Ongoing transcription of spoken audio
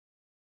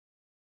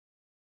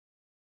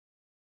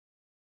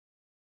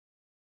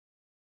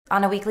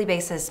On a weekly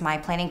basis, my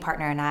planning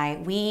partner and I,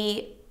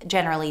 we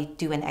generally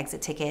do an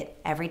exit ticket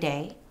every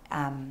day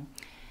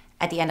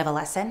at the end of a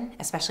lesson,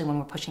 especially when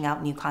we're pushing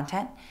out new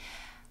content.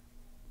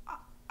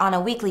 On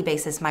a weekly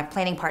basis, my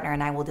planning partner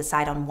and I will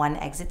decide on one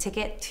exit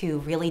ticket to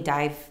really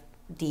dive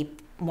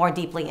more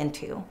deeply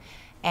into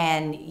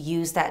and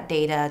use that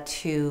data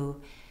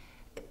to,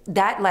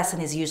 that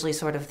lesson is usually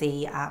sort of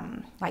the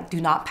like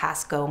do not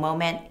pass go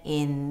moment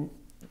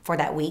for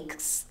that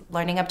week's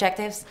learning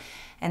objectives.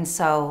 And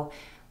so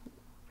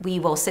we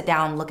will sit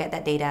down, look at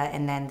that data,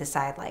 and then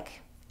decide,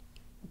 like,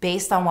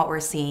 based on what we're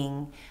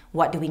seeing,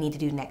 what do we need to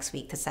do next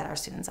week to set our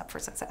students up for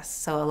success?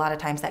 So a lot of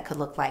times that could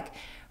look like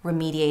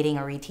remediating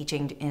or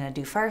reteaching in a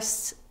do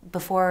first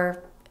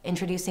before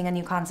introducing a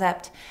new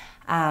concept.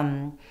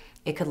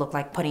 It could look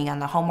like putting on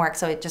the homework.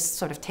 So it just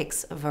sort of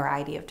takes a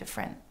variety of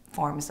different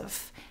forms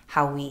of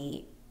how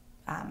we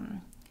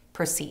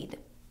proceed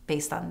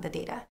based on the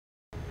data.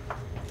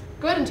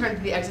 Go ahead and turn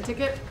to the exit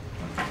ticket.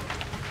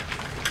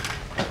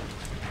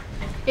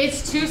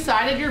 It's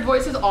two-sided, your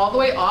voice is all the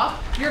way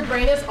off, your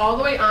brain is all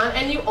the way on,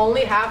 and you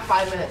only have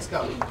 5 minutes.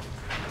 Go.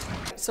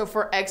 So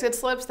for exit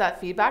slips, that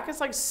feedback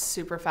is like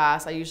super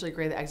fast. I usually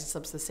grade the exit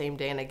slips the same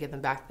day and I give them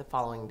back the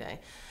following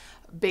day.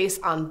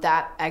 Based on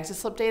that exit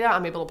slip data,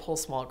 I'm able to pull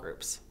small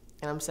groups.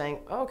 And I'm saying,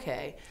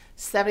 okay,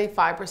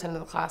 75% of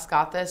the class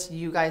got this,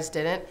 you guys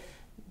didn't.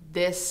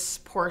 This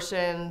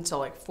portion, so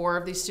like 4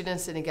 of these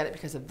students didn't get it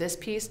because of this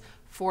piece,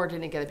 4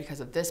 didn't get it because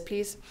of this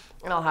piece,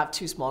 and I'll have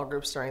 2 small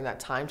groups during that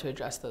time to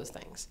address those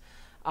things.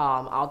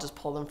 I'll just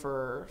pull them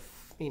for,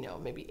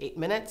 maybe 8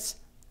 minutes,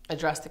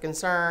 address the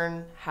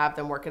concern, have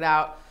them work it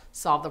out,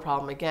 solve the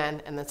problem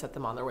again, and then set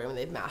them on their way when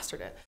they've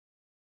mastered it.